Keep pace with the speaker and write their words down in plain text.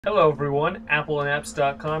Hello everyone,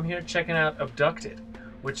 appleandapps.com here, checking out Abducted,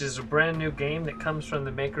 which is a brand new game that comes from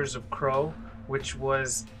the makers of Crow, which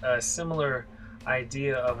was a similar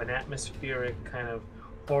idea of an atmospheric kind of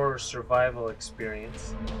horror survival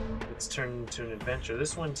experience. It's turned into an adventure.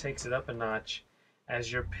 This one takes it up a notch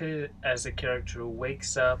as you're pitted as a character who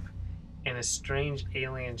wakes up in a strange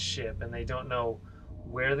alien ship and they don't know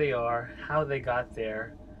where they are, how they got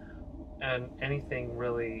there, and anything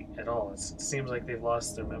really at all. It seems like they've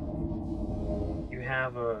lost their memory. You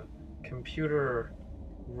have a computer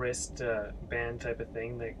wrist band type of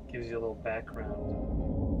thing that gives you a little background.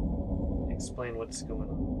 Explain what's going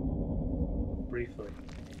on briefly.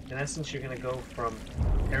 In essence, you're going to go from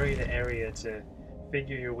area to area to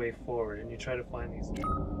figure your way forward, and you try to find these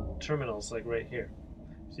terminals like right here.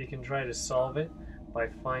 So you can try to solve it by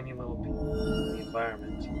finding little people in the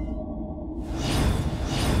environment.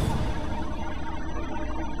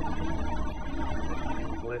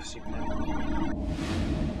 Glyphs, you can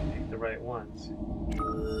pick the right ones.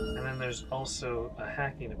 And then there's also a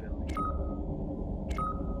hacking ability.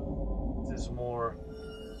 This is more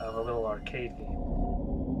of a little arcade game.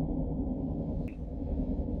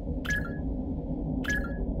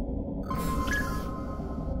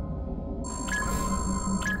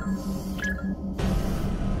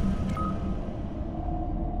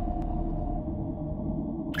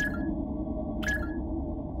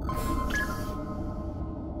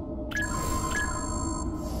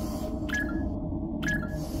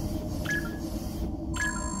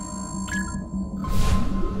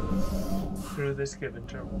 Through this given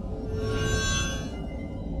terminal.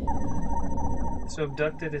 So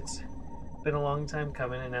Abducted, it's been a long time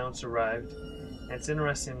coming and now it's arrived. And it's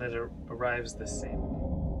interesting that it arrives the same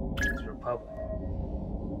as Republique.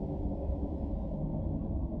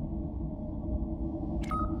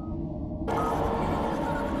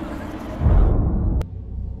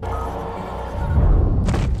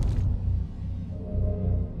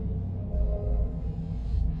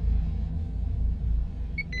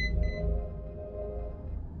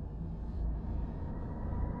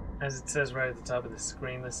 As it says right at the top of the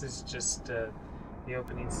screen, this is just the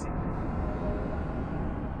opening scene.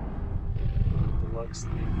 Deluxe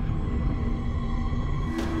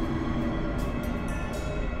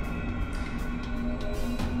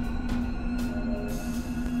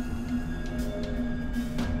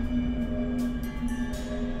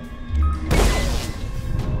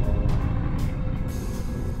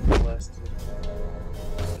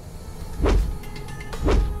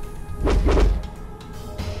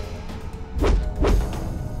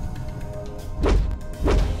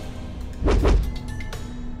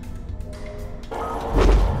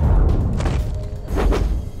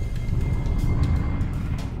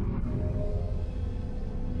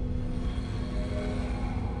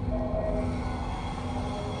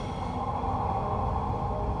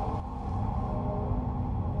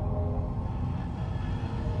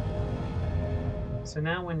So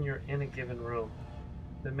now when you're in a given room,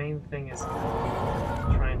 the main thing is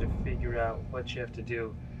trying to figure out what you have to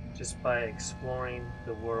do just by exploring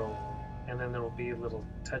the world, and then there will be little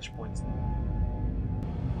touch points there.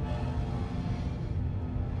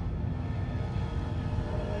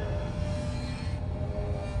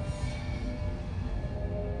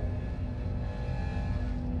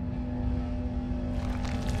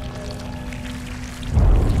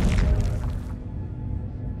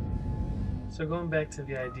 So going back to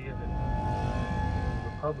the idea of it,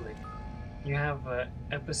 Republique, you have an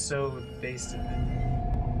episode-based event.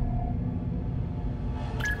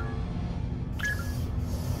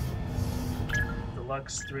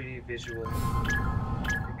 Deluxe 3D visual.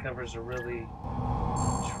 It covers a really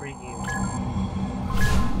intriguing.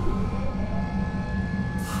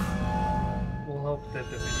 We'll hope that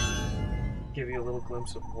the video give you a little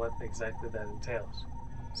glimpse of what exactly that entails.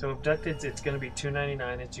 So Abducted, it's going to be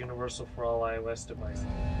 $2.99. It's universal for all iOS devices.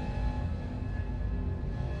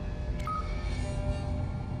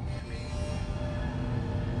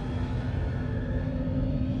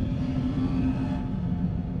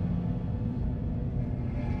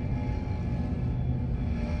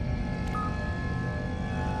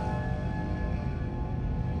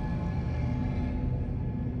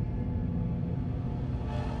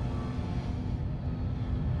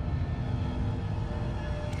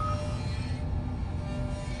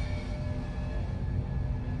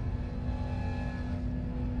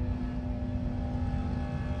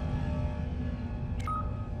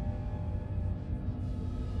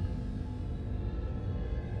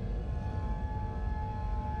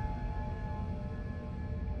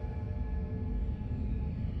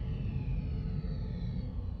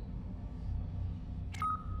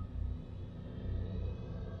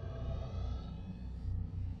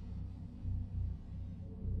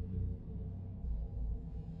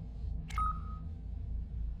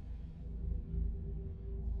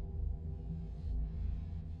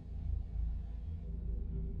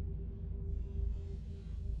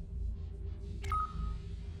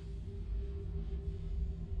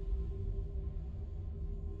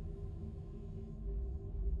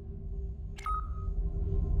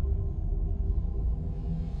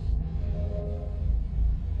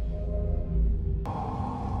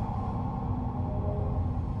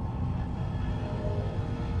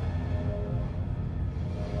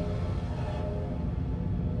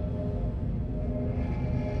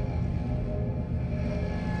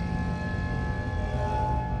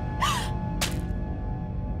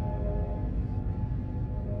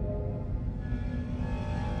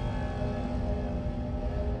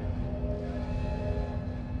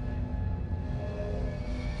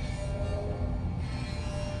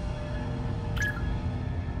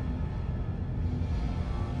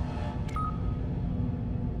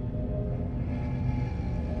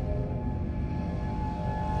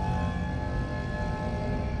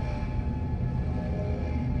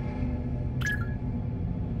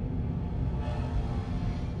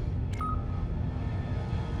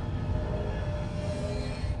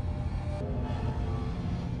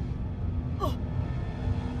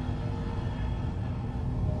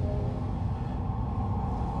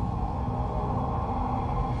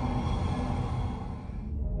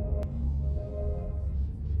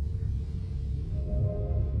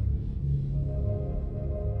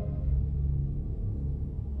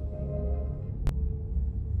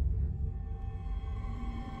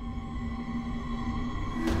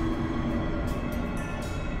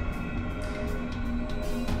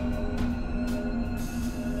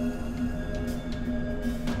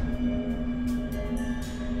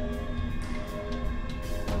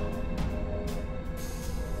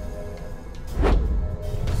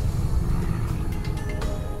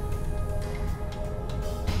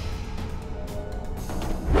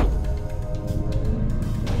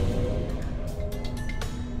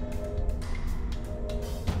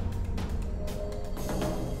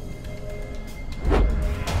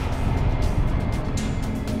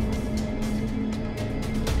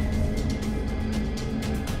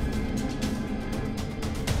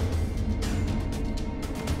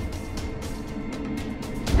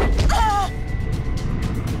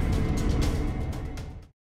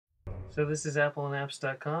 So this is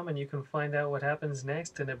appleandapps.com, and you can find out what happens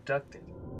next in Abducted.